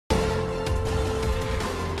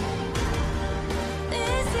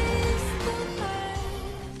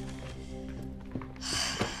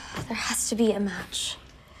to be a match.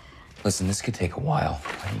 Listen, this could take a while.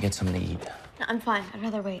 Why don't you get something to eat? No, I'm fine. I'd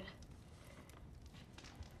rather wait.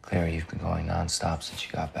 Clary, you've been going nonstop since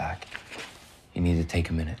you got back. You need to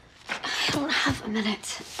take a minute. I don't have a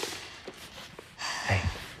minute. Hey,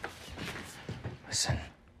 listen,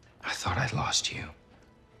 I thought I'd lost you.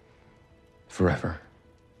 Forever.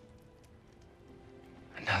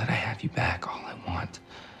 And now that I have you back, all I want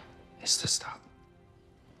is to stop.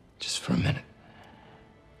 Just for a minute.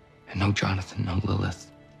 And no Jonathan, no Lilith.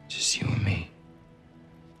 Just you and me.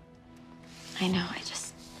 I know,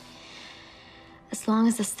 as long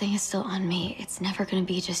as this thing is still on me, it's never gonna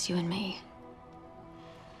be just you and me.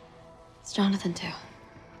 It's Jonathan, too.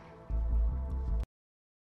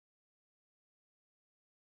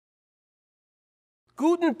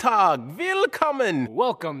 Guten Tag, willkommen!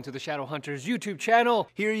 Welcome to the Shadowhunters YouTube channel.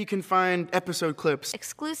 Here you can find episode clips,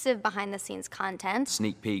 Exclusive behind-the-scenes content.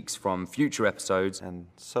 Sneak peeks from future episodes, and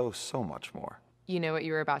so much more. You know what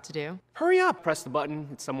you were about to do? Hurry up, press the button,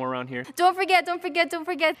 it's somewhere around here. Don't forget,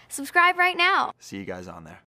 subscribe right now. See you guys on there.